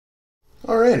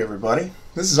Alright everybody,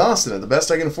 this is Austin at the Best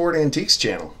I Can Afford Antiques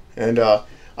channel, and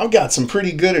I've got some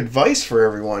pretty good advice for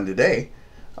everyone today.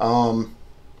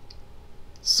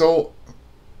 So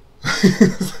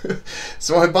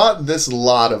so I bought this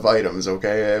lot of items,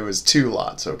 okay? It was two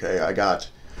lots, okay? I got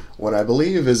what I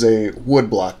believe is a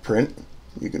woodblock print.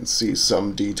 You can see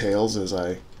some details as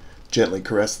I gently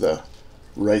caress the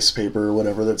rice paper or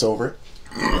whatever that's over it.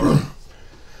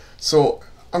 So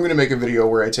I'm going to make a video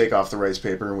where I take off the rice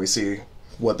paper and we see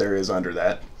what there is under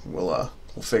that. We'll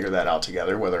figure that out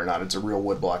together, whether or not it's a real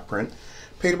woodblock print.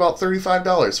 Paid about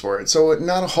 $35 for it, so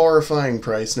not a horrifying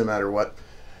price no matter what.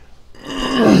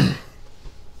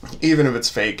 Even if it's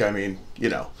fake, I mean, you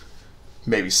know,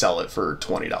 maybe sell it for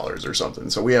 $20 or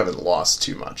something, so we haven't lost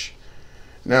too much.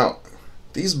 Now,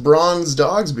 these bronze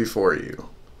dogs before you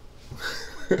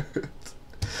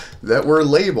that were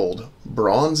labeled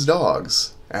bronze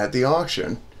dogs at the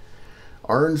auction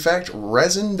are in fact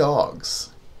resin dogs.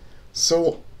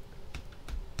 So,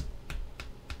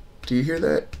 do you hear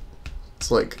that?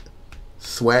 It's like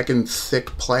thwacking thick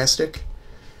plastic.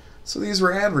 So these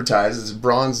were advertised as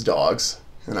bronze dogs,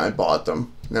 and I bought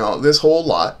them. Now this whole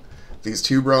lot, these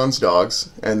two bronze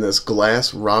dogs, and this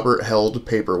glass Robert Held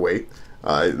paperweight,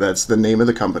 that's the name of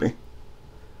the company.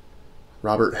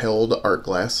 Robert Held Art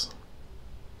Glass,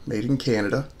 made in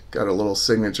Canada. Got a little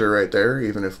signature right there,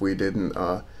 even if we didn't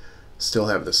still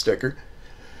have the sticker.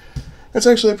 That's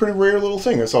actually a pretty rare little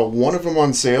thing. I saw one of them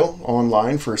on sale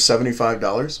online for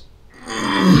 $75.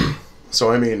 So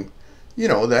I mean, you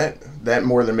know, that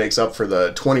more than makes up for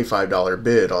the $25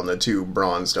 bid on the two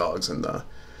bronze dogs and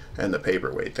the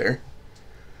paperweight there.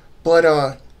 But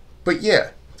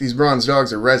yeah, these bronze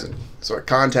dogs are resin. So I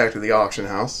contacted the auction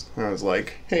house and I was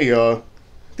like, hey,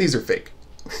 these are fake.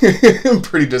 I'm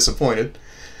pretty disappointed.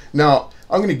 Now,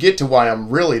 I'm going to get to why I'm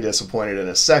really disappointed in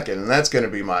a second, and that's going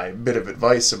to be my bit of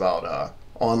advice about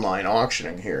online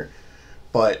auctioning here.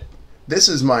 But this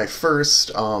is my first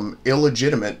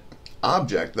illegitimate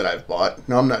object that I've bought.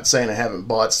 Now, I'm not saying I haven't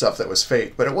bought stuff that was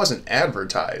fake, but it wasn't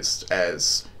advertised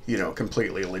as, you know,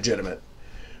 completely legitimate.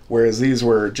 Whereas these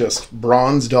were just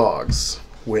bronze dogs,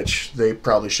 which they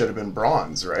probably should have been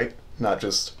bronze, right? Not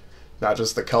just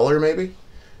the color, maybe?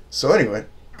 So anyway,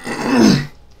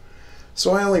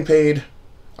 so I only paid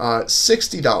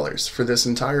 $60 for this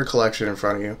entire collection in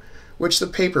front of you, which the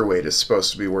paperweight is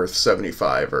supposed to be worth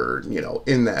 $75 or, you know,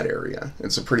 in that area.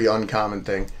 It's a pretty uncommon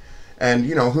thing. And,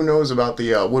 you know, who knows about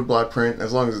the woodblock print,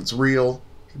 as long as it's real,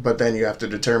 but then you have to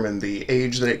determine the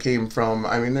age that it came from.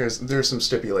 I mean, there's some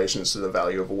stipulations to the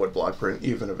value of a woodblock print,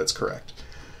 even if it's correct.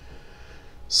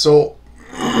 So,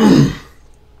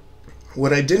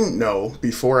 what I didn't know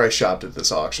before I shopped at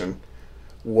this auction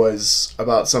was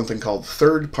about something called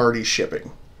third-party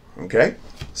shipping. Okay?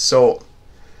 So,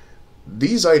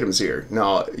 these items here,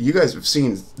 now, you guys have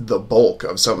seen the bulk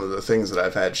of some of the things that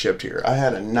I've had shipped here. I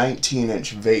had a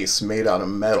 19-inch vase made out of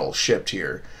metal shipped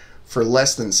here for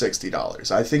less than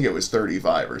 $60. I think it was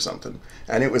 $35 or something.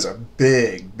 And it was a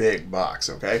big, big box,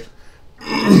 okay?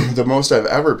 The most I've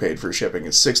ever paid for shipping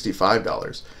is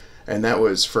 $65. And that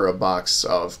was for a box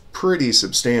of pretty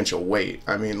substantial weight.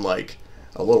 I mean, like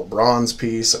a little bronze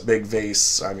piece, a big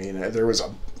vase. I mean, there was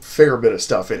a fair bit of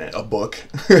stuff in it, a book.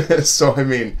 So, I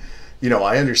mean, you know,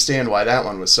 I understand why that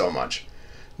one was so much.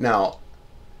 Now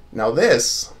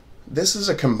this is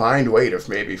a combined weight of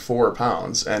maybe 4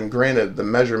 pounds. And granted, the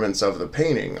measurements of the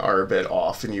painting are a bit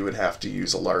off and you would have to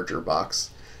use a larger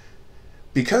box.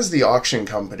 Because the auction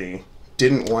company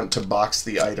didn't want to box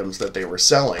the items that they were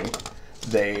selling,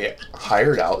 they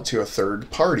hired out to a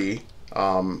third-party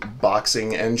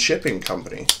boxing and shipping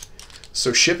company.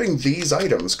 So shipping these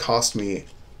items cost me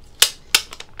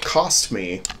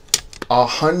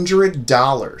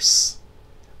 $100.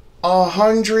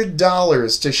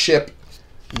 $100 to ship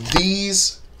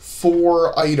these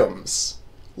 4 items.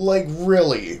 Like,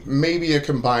 really, maybe a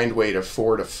combined weight of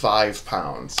 4 to 5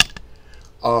 pounds.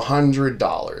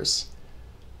 $100.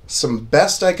 Some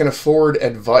best I can afford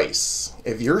advice.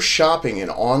 If you're shopping in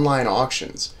online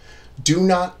auctions, do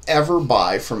not ever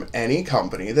buy from any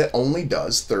company that only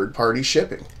does third-party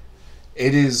shipping.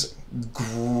 It is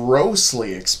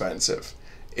grossly expensive.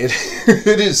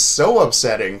 It is so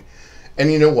upsetting.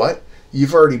 And you know what?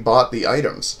 You've already bought the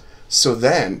items. So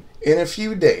then, in a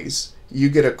few days, you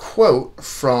get a quote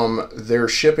from their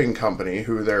shipping company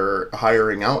who they're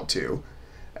hiring out to,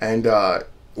 and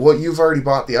well, you've already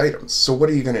bought the items, so what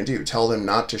are you going to do? Tell them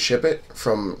not to ship it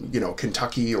from, you know,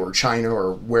 Kentucky or China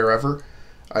or wherever?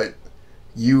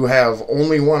 You have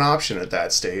only one option at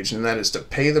that stage, and that is to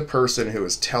pay the person who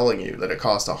is telling you that it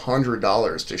costs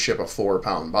 $100 to ship a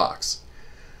 4-pound box.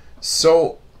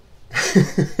 So,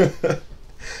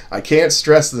 I can't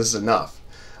stress this enough.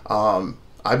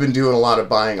 I've been doing a lot of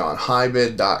buying on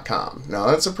highbid.com. Now,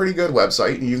 that's a pretty good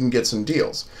website, and you can get some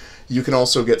deals. You can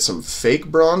also get some fake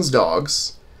bronze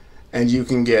dogs, and you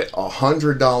can get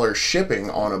 $100 shipping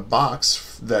on a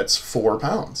box that's 4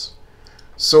 pounds.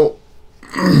 So,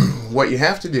 what you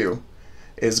have to do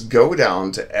is go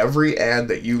down to every ad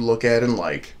that you look at and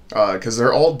like, because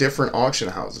they're all different auction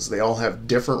houses. They all have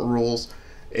different rules.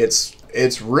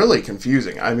 It's really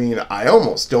confusing. I mean, I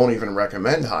almost don't even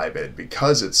recommend HighBid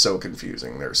because it's so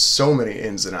confusing. There's so many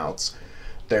ins and outs.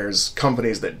 There's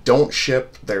companies that don't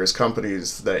ship. There's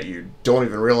companies that you don't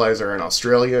even realize are in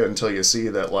Australia until you see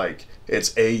that, like,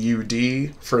 it's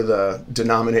AUD for the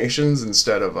denominations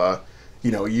instead of,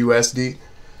 USD.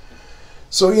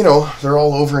 So, they're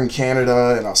all over in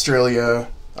Canada and Australia.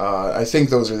 I think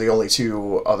those are the only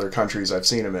 2 other countries I've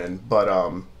seen them in.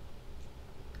 But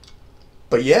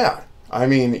yeah, I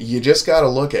mean, you just got to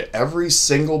look at every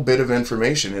single bit of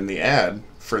information in the ad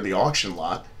for the auction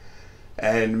lot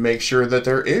and make sure that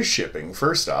there is shipping,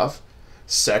 first off.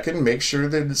 Second, make sure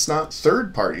that it's not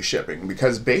third-party shipping,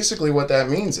 because basically what that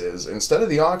means is, instead of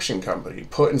the auction company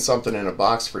putting something in a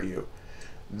box for you,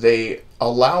 they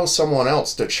allow someone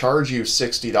else to charge you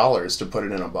 $60 to put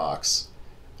it in a box,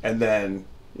 and then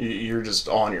you're just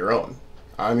on your own.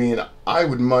 I mean, I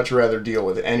would much rather deal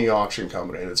with any auction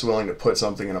company that's willing to put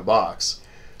something in a box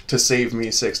to save me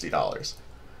 $60.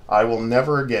 I will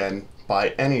never again buy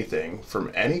anything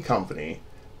from any company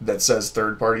that says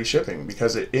third-party shipping,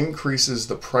 because it increases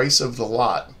the price of the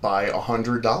lot by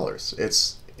 $100.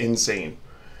 It's insane.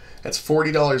 It's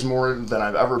 $40 more than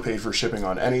I've ever paid for shipping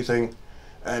on anything.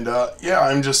 And yeah,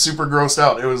 I'm just super grossed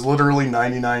out. It was literally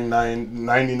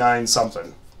 $99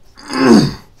 something.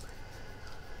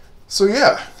 So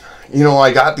yeah,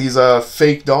 I got these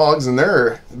fake dogs, and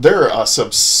they're a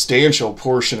substantial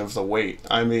portion of the weight.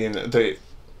 I mean, I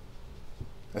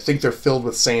think they're filled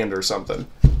with sand or something,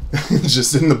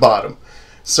 just in the bottom.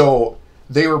 So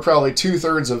they were probably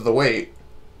 2/3 of the weight.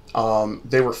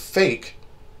 They were fake,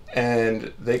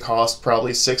 and they cost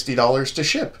probably $60 to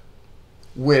ship,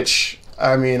 which,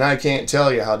 I mean, I can't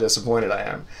tell you how disappointed I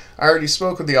am. I already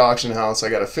spoke with the auction house. I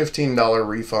got a $15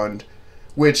 refund,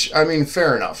 which, I mean,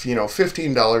 fair enough.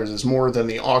 $15 is more than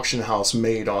the auction house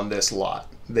made on this lot.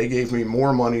 They gave me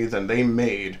more money than they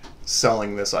made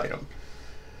selling this item.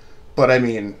 But, I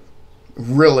mean,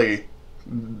 really,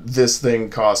 this thing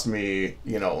cost me,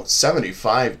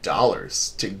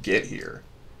 $75 to get here.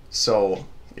 So,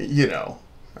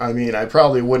 I mean, I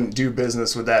probably wouldn't do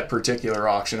business with that particular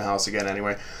auction house again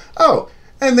anyway. Oh,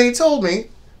 and they told me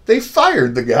they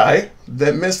fired the guy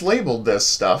that mislabeled this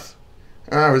stuff.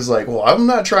 And I was like, well, I'm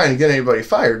not trying to get anybody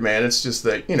fired, man. It's just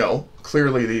that,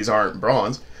 clearly these aren't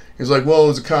bronze. He's like, well, it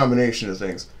was a combination of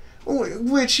things.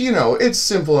 Which, it's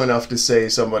simple enough to say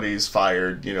somebody's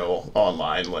fired,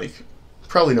 online. Like,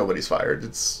 probably nobody's fired.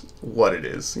 It's what it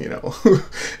is,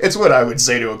 It's what I would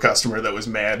say to a customer that was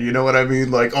mad, you know what I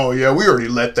mean? Like, oh yeah, we already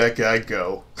let that guy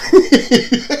go.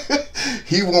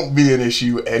 He won't be an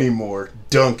issue anymore.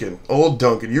 Duncan. Old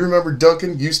Duncan. You remember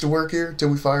Duncan used to work here till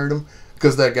we fired him?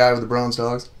 Because that guy with the bronze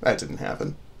dogs? That didn't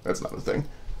happen. That's not a thing.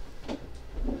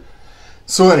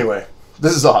 So anyway,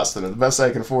 this is Austin at the Best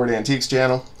I Can Afford Antiques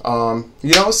channel.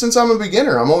 Since I'm a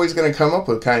beginner, I'm always going to come up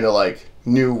with kind of like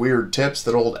new weird tips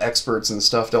that old experts and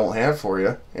stuff don't have for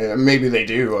you. And maybe they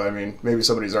do. I mean, maybe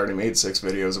somebody's already made 6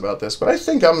 videos about this, but I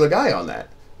think I'm the guy on that.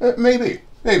 Maybe.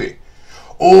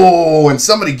 Oh, and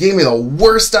somebody gave me the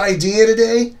worst idea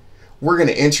today. We're going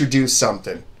to introduce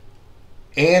something.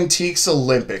 Antiques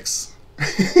Olympics.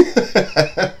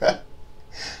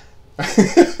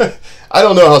 I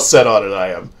don't know how set on it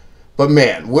I am, but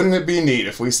man, wouldn't it be neat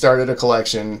if we started a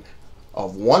collection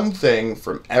of one thing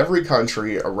from every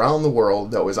country around the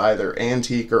world that was either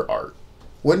antique or art?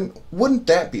 Wouldn't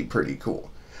that be pretty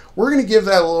cool? We're going to give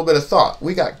that a little bit of thought.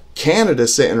 We got Canada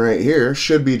sitting right here,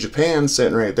 should be Japan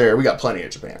sitting right there. We got plenty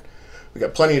of Japan. We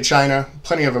got plenty of China,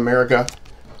 plenty of America.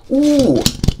 Ooh,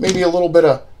 maybe a little bit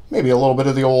of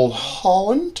the old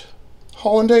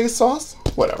Hollandaise sauce?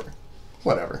 Whatever.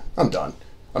 I'm done.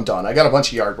 I got a bunch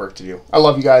of yard work to do. I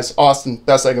love you guys. Austin,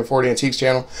 Best I Can Afford Antiques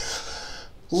channel.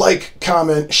 Like,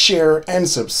 comment, share, and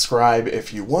subscribe.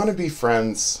 If you want to be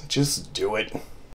friends, just do it.